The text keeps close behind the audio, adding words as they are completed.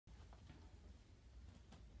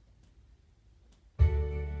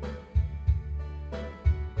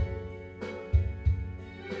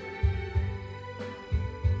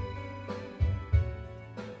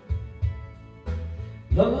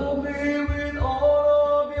Love me with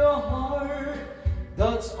all of your heart,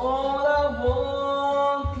 that's all I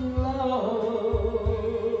want,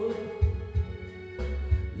 love.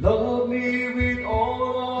 Love me with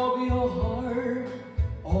all of your heart,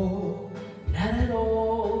 oh, not at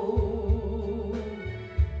all.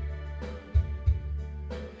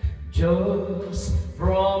 Just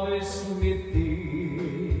promise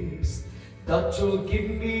me this, that you'll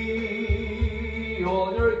give me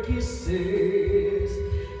all your kisses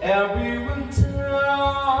every winter,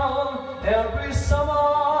 every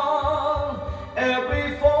summer,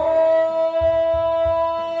 every fall.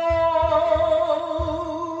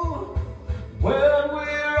 When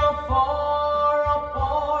we're far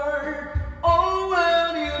apart, oh,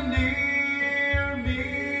 when you're near me.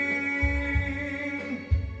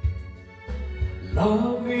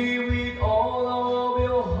 Love me with all of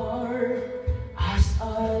your heart, as I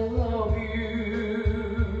love you.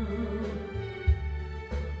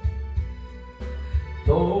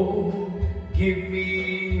 Don't give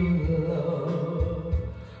me your love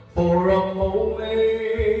for a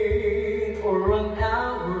moment or an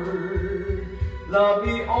hour. Love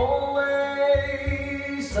me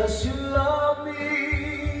always as you love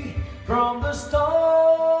me from the start,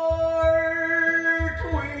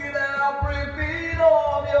 with every beat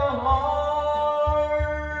of your heart.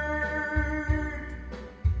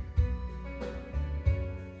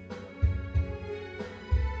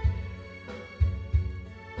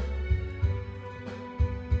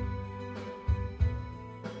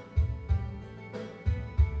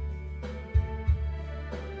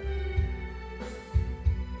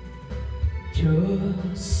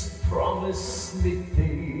 Just promise me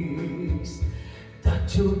this,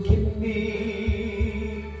 that you'll give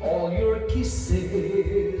me all your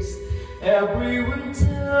kisses every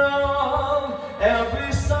winter,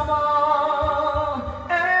 every summer,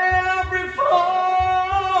 every fall.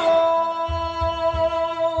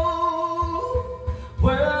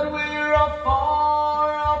 When we're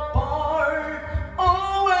far apart,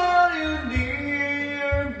 oh, when you're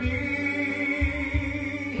near me.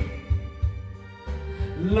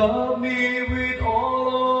 Love me with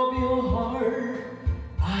all of your heart,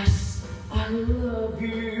 as I love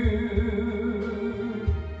you.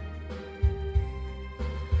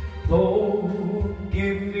 Don't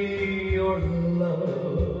give me your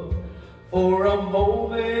love for a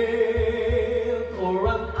moment or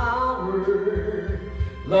an hour.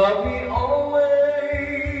 Love me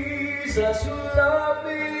always as you love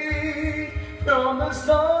me from the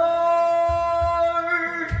start.